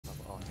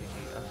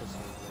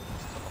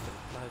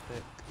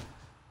epic.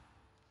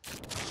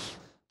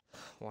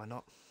 Why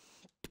not?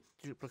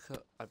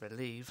 Duplicate, I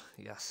believe.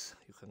 Yes,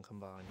 you can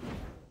combine.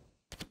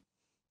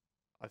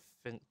 I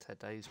think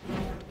today's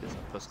reward is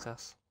a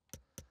Puskas.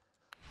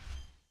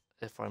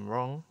 If I'm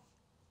wrong,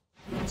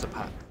 it's a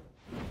pack.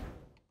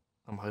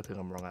 I'm hoping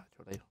I'm wrong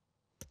actually.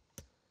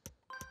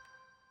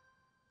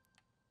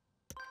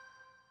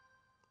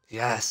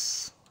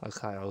 Yes!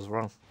 Okay, I was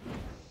wrong.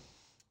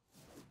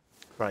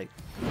 Great.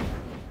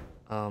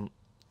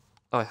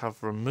 I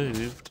have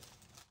removed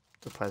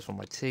the players from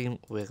my team.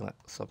 We're going to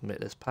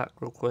submit this pack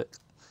real quick.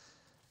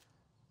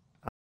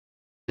 And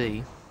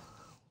see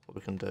what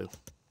we can do.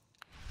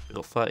 We've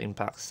got 13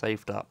 packs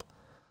saved up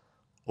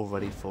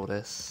already for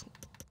this.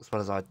 As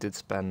well as I did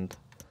spend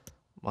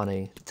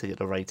money to get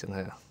the rating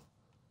here.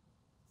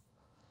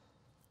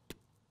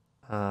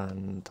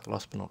 And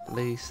last but not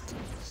least,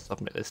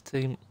 submit this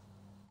team.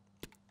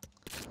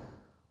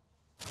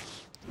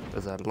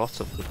 There's a lot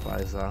of good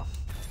players there.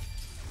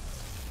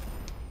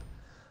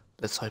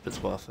 Let's hope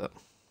it's worth it.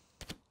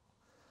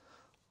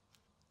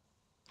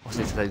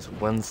 Obviously today's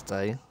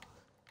Wednesday,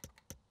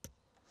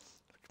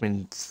 which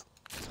means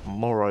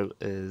tomorrow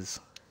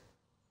is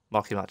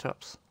marquee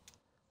matchups.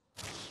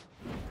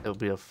 It'll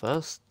be a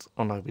first.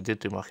 Oh no, we did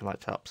do marquee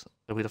matchups.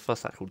 It'll be the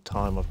first actual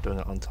time of doing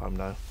it on time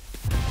now.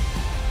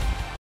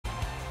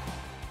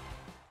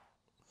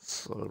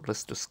 So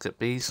let's just skip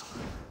these.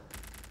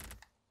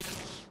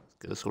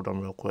 Get this all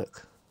done real quick.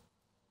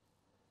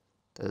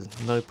 There's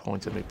no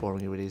point in me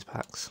boring you with these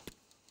packs.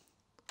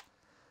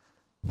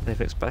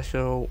 Anything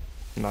special?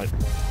 No.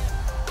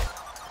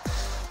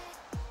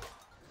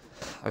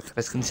 Okay,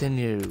 let's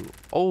continue.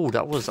 Oh,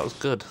 that was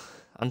good.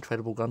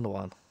 Untradeable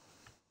Gundawan.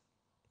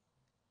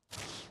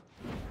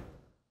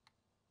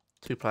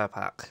 2-player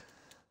pack.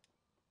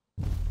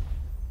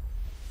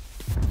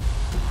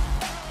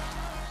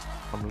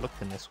 I'm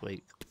looking this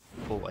week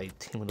for a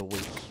team of the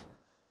week.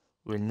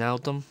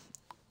 Ronaldo,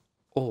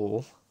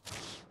 or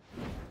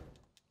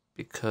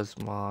because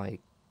my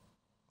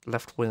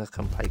left winger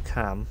can play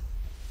cam,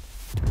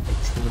 a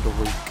team of the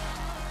week,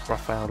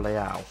 Rafael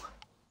Leao.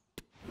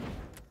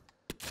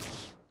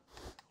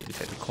 We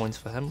take the coins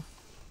for him.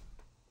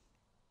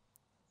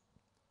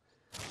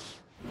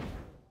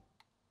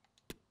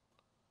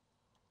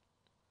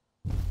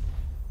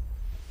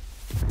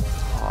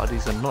 Oh,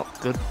 these are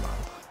not good, man.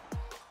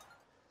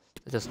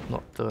 They're just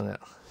not doing it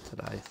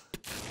today.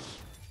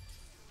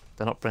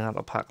 They're not bringing out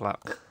the pack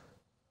luck.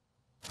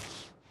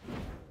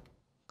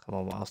 Come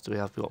on, what else do we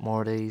have? We got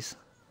more of these.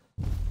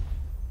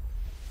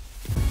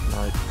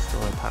 No,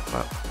 still no pack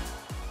luck.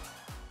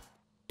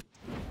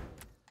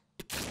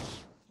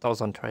 That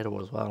was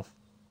untradeable as well.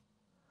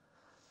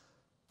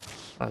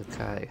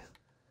 Okay.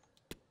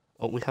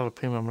 Oh, we have a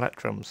premium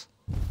Electrums.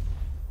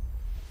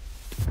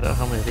 I don't know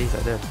how many of these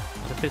I did.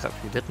 I don't think I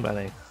actually did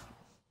many.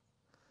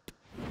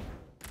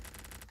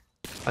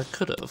 I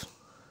could have.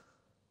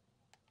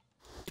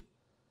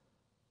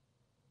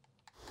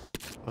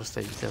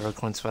 Obviously 0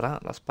 coins for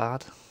that, that's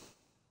bad.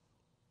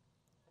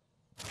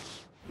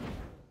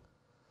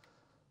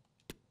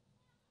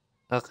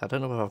 Okay, I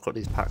don't know where I've got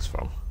these packs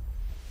from.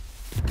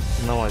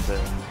 No idea.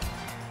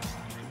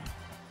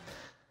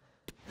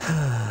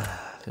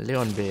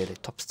 Leon Bailey,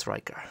 top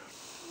striker.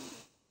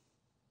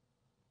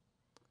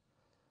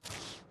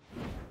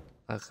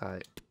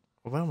 Okay,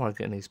 where am I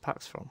getting these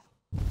packs from?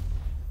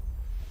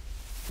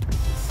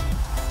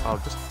 Oh,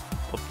 just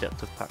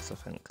objective packs, I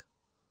think.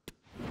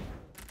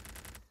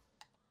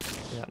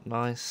 Yeah,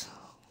 nice.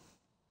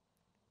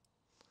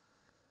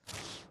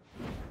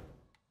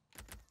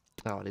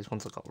 Oh, these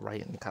ones have got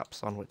rating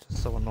caps on, which is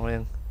so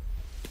annoying.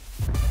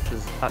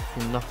 There's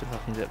actually nothing I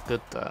can get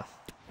good there.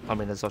 I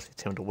mean, there's obviously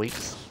 200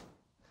 weeks,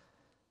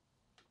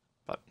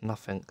 but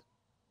nothing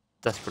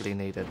desperately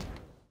needed.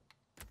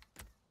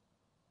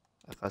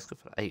 Okay, let's go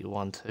for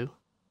 81 too.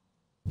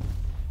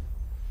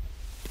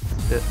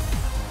 That's it.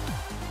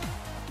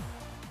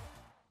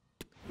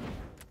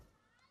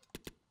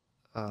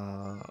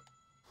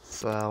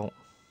 Sell.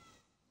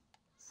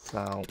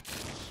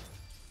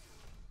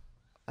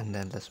 And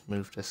then let's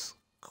move this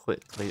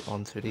quickly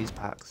onto these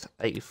packs.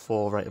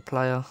 84 rated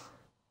player.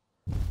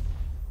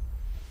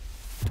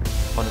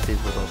 One of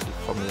these was obviously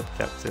from the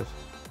objective.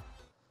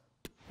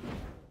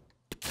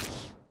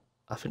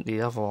 I think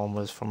the other one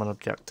was from an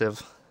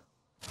objective,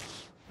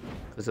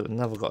 because it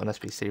never got an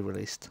SBC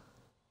released.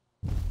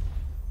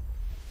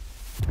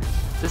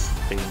 This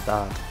has been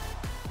bad.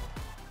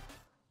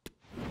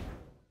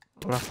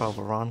 Rafael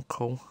Varane,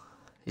 cool.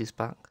 He's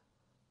back.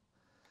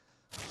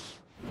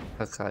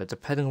 Okay,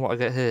 depending on what I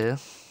get here,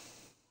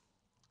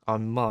 I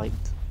might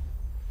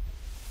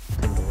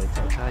think the weight,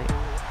 okay.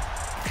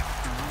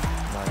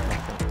 No,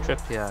 nothing.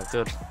 Trippier,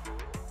 good.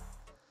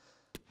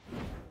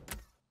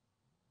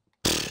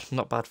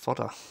 Not bad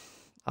fodder.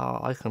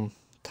 I can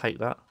take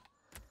that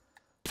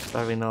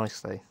very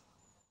nicely.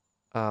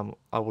 I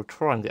will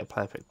try and get a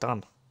player pick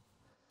done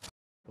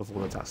with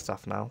all of that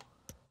stuff now.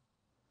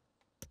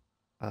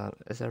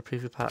 Is there a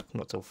preview pack?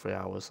 Not till 3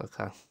 hours,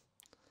 okay.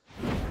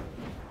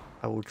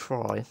 I will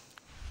try.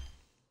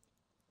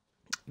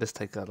 let's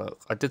take a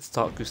look. I did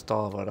start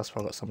Gustavo, that's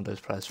where I got some of those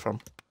players from.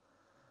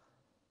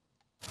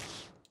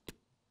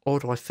 Or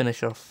do I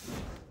finish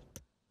off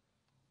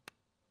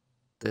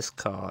this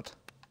card?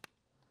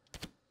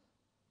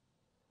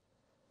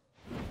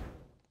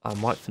 I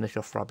might finish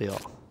off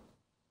Rabiot.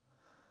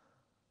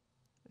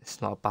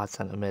 It's not a bad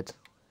centre mid.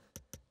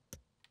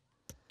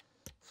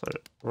 So,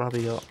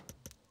 Rabiot.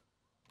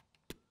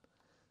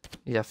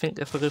 Yeah, I think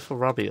if I go for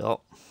Rabiot,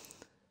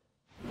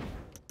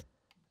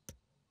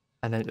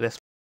 and then there's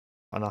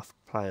enough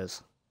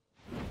players,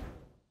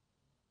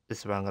 this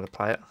is where I'm going to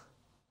play it.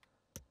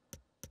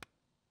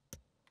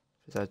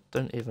 Because I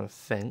don't even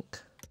think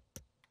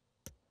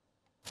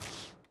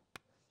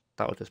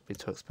that would just be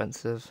too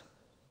expensive.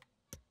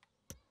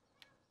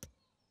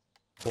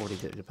 Already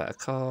get you a better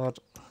card.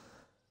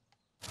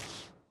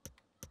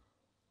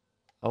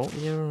 Oh,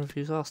 year in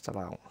reviews are still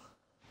out.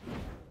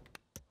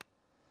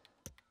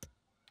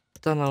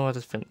 Don't know, I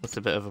just think it's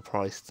a bit of a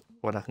price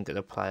when I can get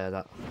a player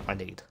that I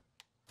need.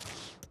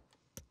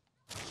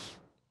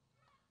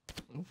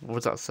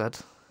 With that said,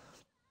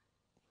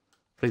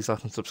 please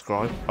like and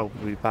subscribe. I'll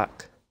be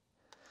back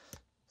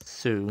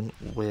soon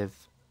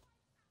with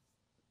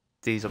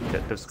these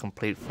objectives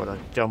complete for the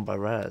jumbo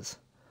rares.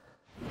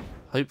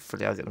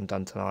 Hopefully I'll get them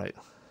done tonight.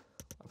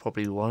 I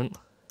probably won't,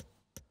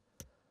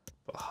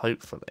 but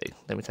hopefully.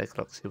 Let me take a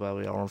look, see where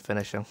we are on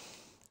finishing.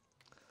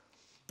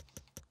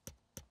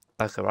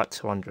 Okay, we're at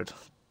 200.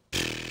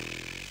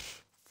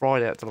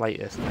 Friday at the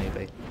latest,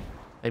 maybe.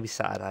 Maybe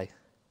Saturday.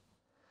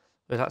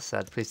 With that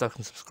said, please like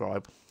and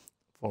subscribe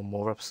for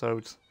more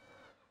episodes.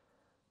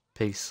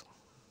 Peace.